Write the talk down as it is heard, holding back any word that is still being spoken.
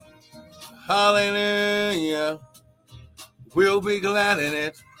Hallelujah. We'll be glad in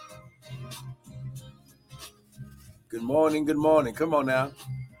it. Good morning, good morning. Come on now.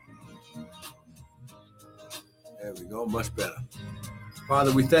 There we go, much better.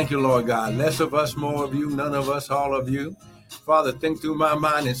 Father, we thank you, Lord God. Less of us, more of you, none of us, all of you. Father, think through my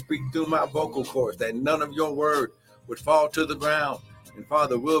mind and speak through my vocal cords that none of your word would fall to the ground. And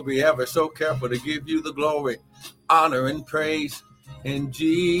Father, we'll be ever so careful to give you the glory, honor, and praise in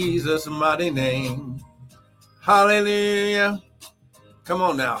Jesus' mighty name. Hallelujah. Come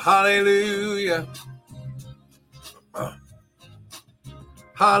on now. Hallelujah.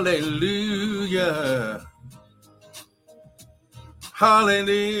 Hallelujah.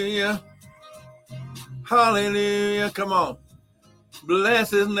 Hallelujah. Hallelujah. Come on. Bless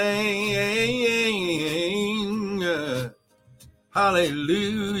his name.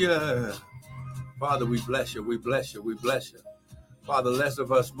 Hallelujah. Father, we bless you. We bless you. We bless you. Father, less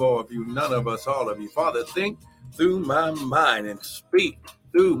of us, more of you, none of us, all of you. Father, think through my mind and speak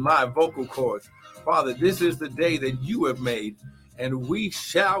through my vocal cords. Father, this is the day that you have made, and we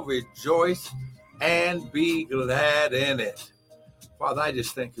shall rejoice and be glad in it. Father, I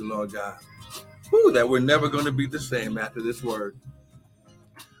just thank you, Lord God, that we're never going to be the same after this word.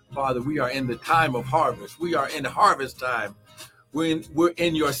 Father, we are in the time of harvest. We are in harvest time. We're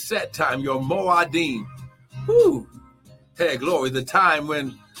in your set time, your Moadim. Hey, glory, the time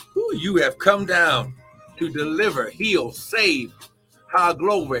when you have come down to deliver, heal, save,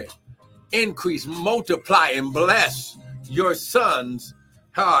 glory, increase, multiply, and bless your sons,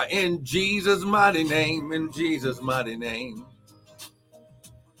 in Jesus' mighty name, in Jesus' mighty name.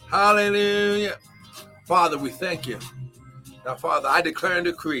 Hallelujah. Father, we thank you. Now, Father, I declare and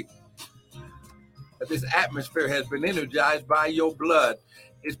decree that this atmosphere has been energized by your blood.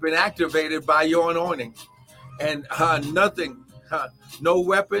 It's been activated by your anointing. And nothing, no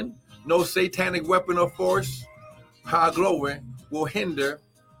weapon, no satanic weapon of force, glory, will hinder,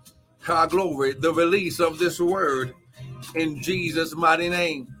 glory, the release of this word in Jesus' mighty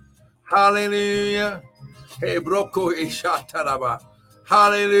name. Hallelujah. Hey, broko ishataraba.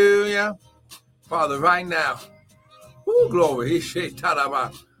 Hallelujah. Father, right now, glory,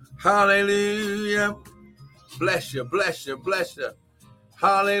 ishataraba. Hallelujah. Bless you, bless you, bless you.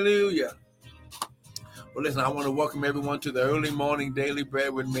 Hallelujah. Well, listen, I want to welcome everyone to the early morning daily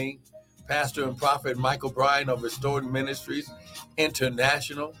bread with me, Pastor and Prophet Michael Bryan of Restored Ministries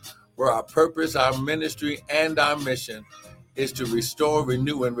International, where our purpose, our ministry, and our mission is to restore,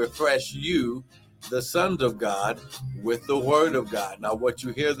 renew, and refresh you, the sons of God, with the word of God. Now, what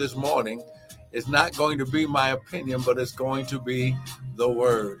you hear this morning is not going to be my opinion, but it's going to be the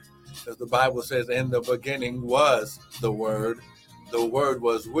word. As the Bible says, in the beginning was the word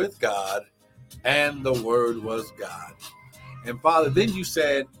was with God, and the word was God. And Father, then you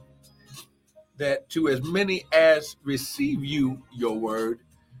said that to as many as receive you your word,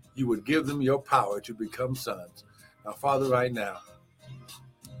 you would give them your power to become sons. Now, Father, right now,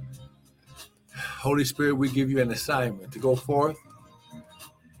 Holy Spirit, we give you an assignment to go forth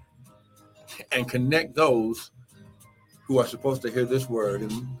and connect those who are supposed to hear this word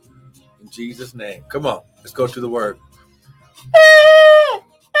in Jesus' name. Come on, let's go to the word.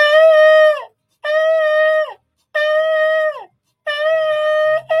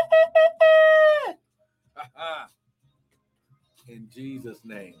 In Jesus'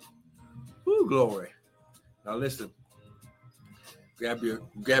 name. Glory. Now listen. Grab your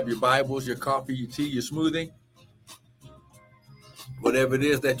Bibles, your coffee, your tea, your smoothie, whatever it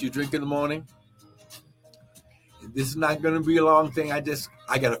is that you drink in the morning. This is not going to be a long thing. I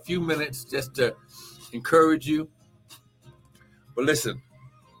got a few minutes just to encourage you. But listen,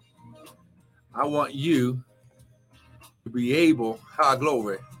 I want you to be able,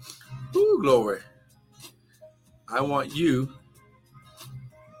 glory, glory. I want you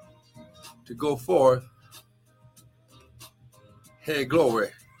to go forth, hey,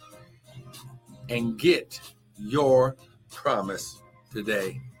 glory, and get your promise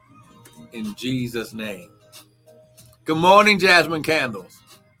today in Jesus' name. Good morning, Jasmine Candles.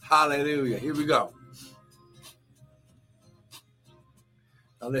 Hallelujah. Here we go.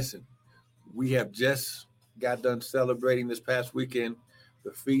 Now listen, we have just got done celebrating this past weekend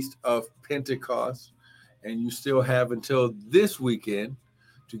the Feast of Pentecost, and you still have until this weekend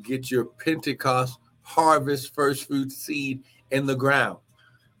to get your Pentecost harvest first fruit seed in the ground.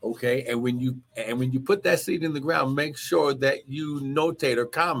 Okay, and when you put that seed in the ground, make sure that you notate or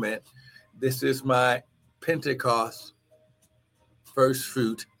comment, this is my Pentecost first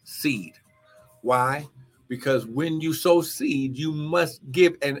fruit seed. Why? because when you sow seed, you must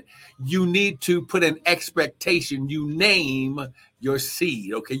give, and you need to put an expectation. You name your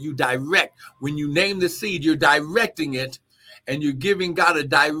seed, okay? You direct. When you name the seed, you're directing it, and you're giving God a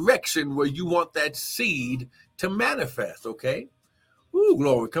direction where you want that seed to manifest, okay? Ooh,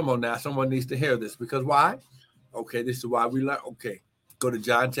 glory. Come on now. Someone needs to hear this, because why? Okay, this is why we learn. Okay, go to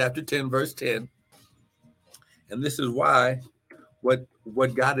John chapter 10, verse 10. And this is why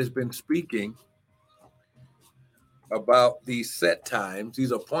what God has been speaking about these set times,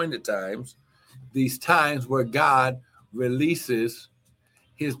 these appointed times, these times where God releases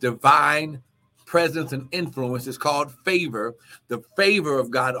his divine presence and influence is called favor, the favor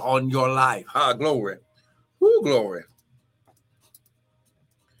of God on your life. Glory. Woo, glory.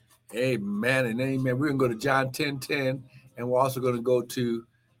 Amen and amen. We're going to go to John 10:10, and we're also going to go to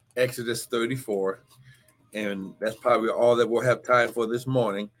Exodus 34. And that's probably all that we'll have time for this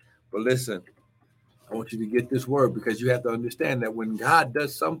morning. But listen, I want you to get this word, because you have to understand that when God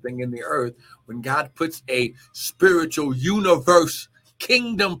does something in the earth, when God puts a spiritual universe,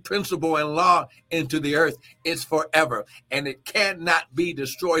 kingdom principle and law into the earth, it's forever. And it cannot be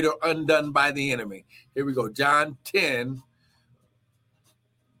destroyed or undone by the enemy. Here we go. John 10.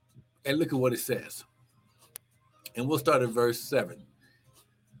 And look at what it says. And we'll start at verse 7.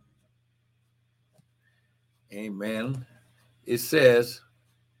 Amen. It says,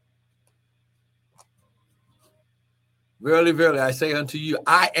 verily, verily, I say unto you,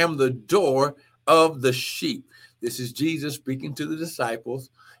 I am the door of the sheep. This is Jesus speaking to the disciples.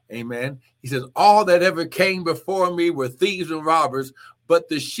 Amen. He says, all that ever came before me were thieves and robbers, but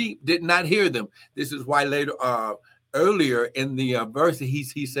the sheep did not hear them. This is why earlier in the verse,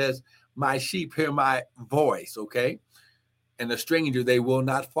 he says, my sheep hear my voice, okay? And the stranger they will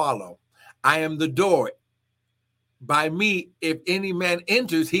not follow. I am the door. By me, if any man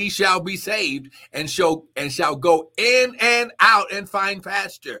enters, he shall be saved and shall go in and out and find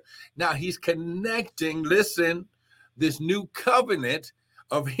pasture. Now he's connecting, listen, this new covenant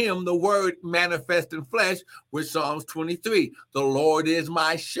of him, the word manifest in flesh, with Psalms 23. The Lord is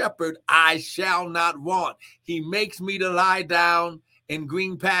my shepherd, I shall not want. He makes me to lie down in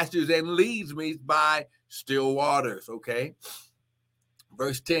green pastures and leads me by still waters, okay?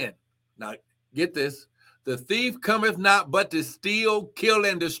 Verse 10. Now, get this. The thief cometh not but to steal, kill,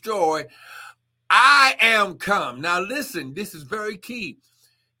 and destroy. I am come. Now, listen, this is very key.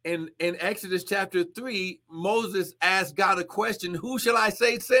 In Exodus chapter 3, Moses asked God a question, who shall I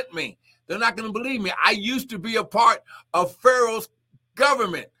say sent me? They're not going to believe me. I used to be a part of Pharaoh's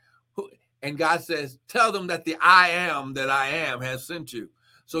government. And God says, tell them that the I am that I am has sent you.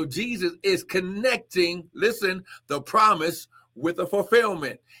 So Jesus is connecting, listen, the promise with a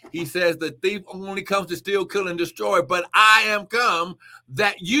fulfillment. He says the thief only comes to steal, kill, and destroy, but I am come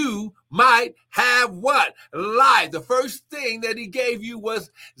that you might have what? Life. The first thing that he gave you was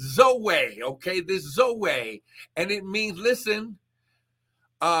Zoe, okay? This Zoe. And it means, listen,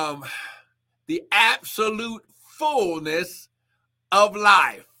 the absolute fullness of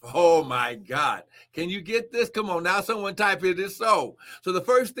life. Oh my God. Can you get this? Come on now, someone type it is so. So the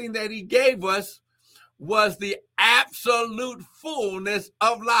first thing that he gave us was the absolute fullness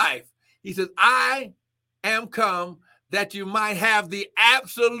of life. He says, I am come that you might have the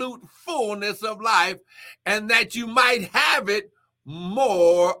absolute fullness of life, and that you might have it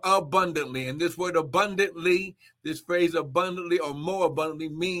more abundantly. And this word abundantly, this phrase abundantly or more abundantly,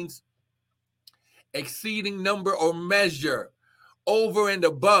 means exceeding number or measure, over and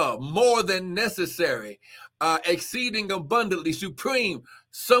above, more than necessary, exceeding abundantly, supreme,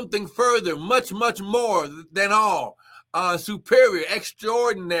 something further, much, much more than all, superior,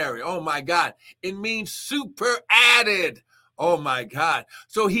 extraordinary. Oh my God. It means super added. Oh my God.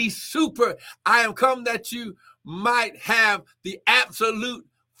 So he's super. I am come that you might have the absolute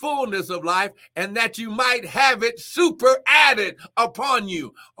fullness of life, and that you might have it super added upon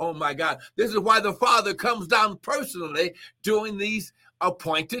you. Oh my God. This is why the Father comes down personally during these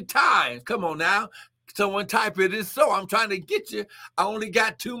appointed times. Come on now. Someone type it is so. I'm trying to get you. I only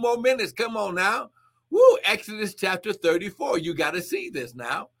got 2 more minutes. Come on now. Woo, Exodus chapter 34. You got to see this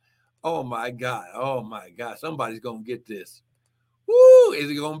now. Oh my God. Oh my God. Somebody's going to get this. Woo, is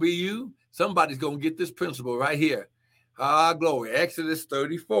it going to be you? Somebody's going to get this principle right here. Glory. Exodus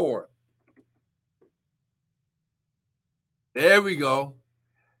 34. There we go.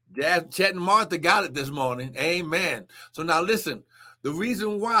 Chet and Martha got it this morning. Amen. So now listen, the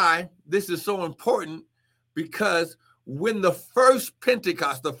reason why this is so important, because when the first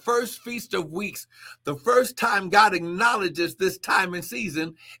Pentecost, the first Feast of Weeks, the first time God acknowledges this time and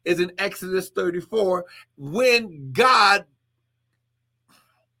season is in Exodus 34, when God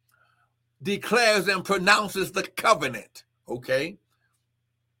declares and pronounces the covenant. Okay.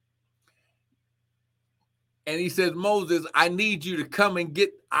 And he says, Moses, I need you to come and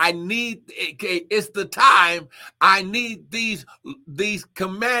it's the time. I need these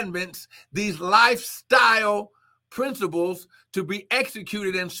commandments, these lifestyle principles to be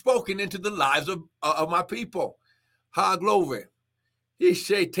executed and spoken into the lives of my people. Ha, glory. He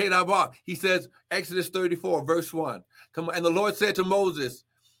says, Exodus 34, verse 1. Come on. And the Lord said to Moses,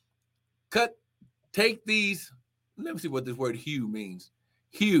 take these. Let me see what this word hew means.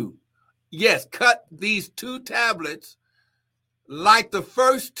 Hew. Yes, cut these 2 tablets like the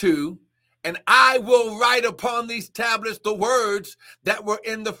first 2, and I will write upon these tablets the words that were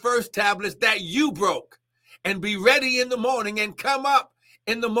in the first tablets that you broke. And be ready in the morning and come up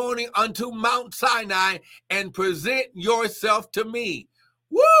in the morning unto Mount Sinai and present yourself to me.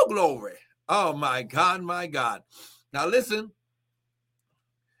 Woo, glory. Oh, my God, my God. Now listen,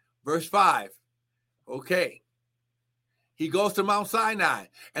 verse 5. Okay. He goes to Mount Sinai,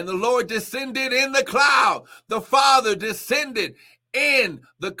 and the Lord descended in the cloud. The Father descended in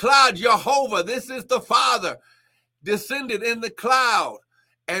the cloud. Jehovah, this is the Father, descended in the cloud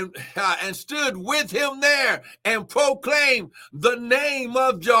and stood with him there and proclaimed the name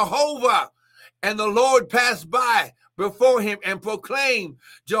of Jehovah. And the Lord passed by before him and proclaimed,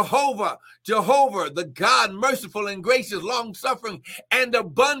 Jehovah, Jehovah, the God merciful and gracious, long-suffering, and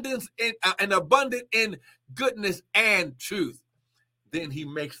abundant in goodness and truth. Then he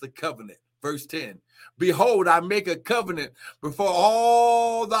makes the covenant. Verse 10, behold, I make a covenant before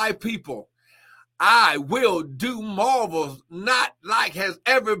all thy people. I will do marvels not like has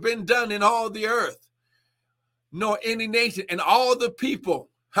ever been done in all the earth, nor any nation, and all the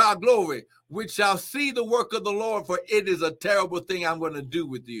people, ha, glory, which shall see the work of the Lord, for it is a terrible thing I'm going to do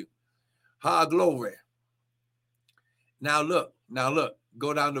with you. Ha, glory. Now look,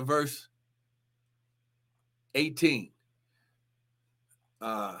 go down to verse 18.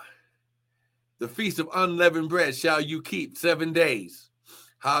 The feast of unleavened bread shall you keep 7 days.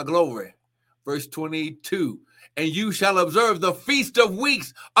 Ha, glory. Verse 22. And you shall observe the feast of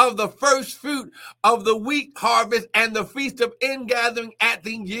weeks of the first fruit of the wheat harvest and the feast of ingathering at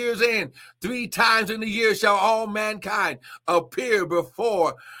the year's end. 3 times in the year shall all mankind appear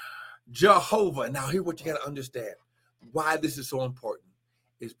before Jehovah. Now, here's what you got to understand. Why this is so important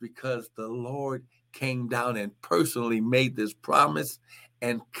is because the Lord came down and personally made this promise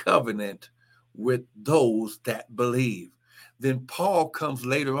and covenant with those that believe. Then Paul comes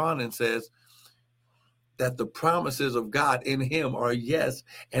later on and says that the promises of God in him are yes,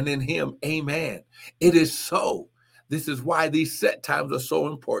 and in him, amen. It is so. This is why these set times are so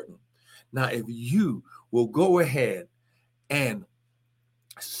important. Now, if you will go ahead and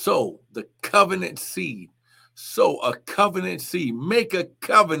sow the covenant seed, make a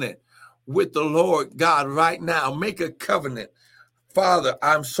covenant with the Lord God right now. Make a covenant. Father,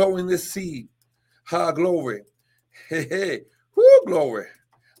 I'm sowing this seed. Ha, glory. Hey, whoo, glory.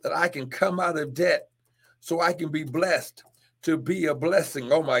 That I can come out of debt so I can be blessed to be a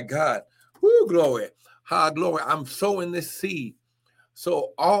blessing. Oh, my God. Whoo, glory. Ha, glory. I'm sowing this seed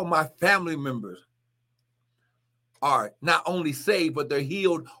so all my family members are not only saved, but they're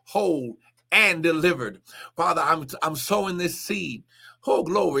healed, whole, and delivered. Father, I'm sowing this seed. Oh,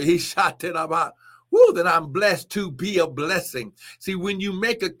 glory. He shot it about. Woo, that I'm blessed to be a blessing. See, when you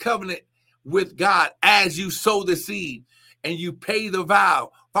make a covenant with God as you sow the seed and you pay the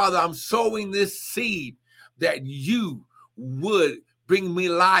vow, Father, I'm sowing this seed that you would bring me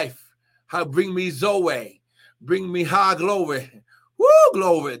life, bring me Zoe, bring me ha, glory. Woo,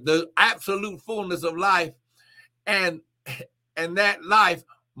 glory. The absolute fullness of life and that life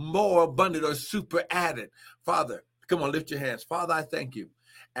more abundant or super added. Father, come on, lift your hands. Father, I thank you.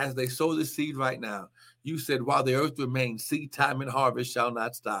 As they sow the seed right now, you said, while the earth remains, seed time and harvest shall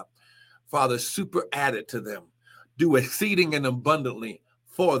not stop. Father, super add it to them. Do exceeding and abundantly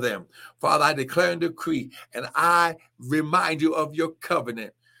for them. Father, I declare and decree, and I remind you of your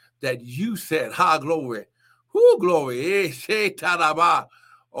covenant that you said, ha, glory, who glory,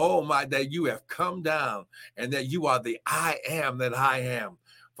 oh my, that you have come down and that you are the I am that I am.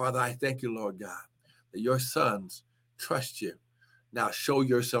 Father, I thank you, Lord God, that your sons trust you. Now show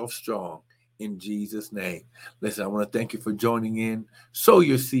yourself strong in Jesus' name. Listen, I want to thank you for joining in. Sow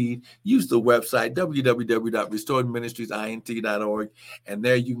your seed. Use the website, www.restoredministriesint.org, and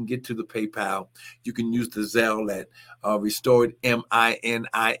there you can get to the PayPal. You can use the Zelle at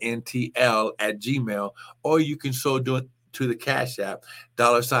restoredminintl@gmail, or you can sow to the Cash App,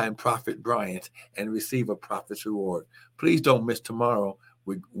 $Prophet Bryant, and receive a prophet's reward. Please don't miss tomorrow.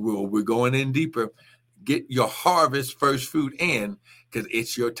 We're going in deeper. Get your harvest first fruit in because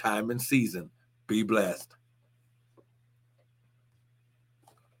it's your time and season. Be blessed.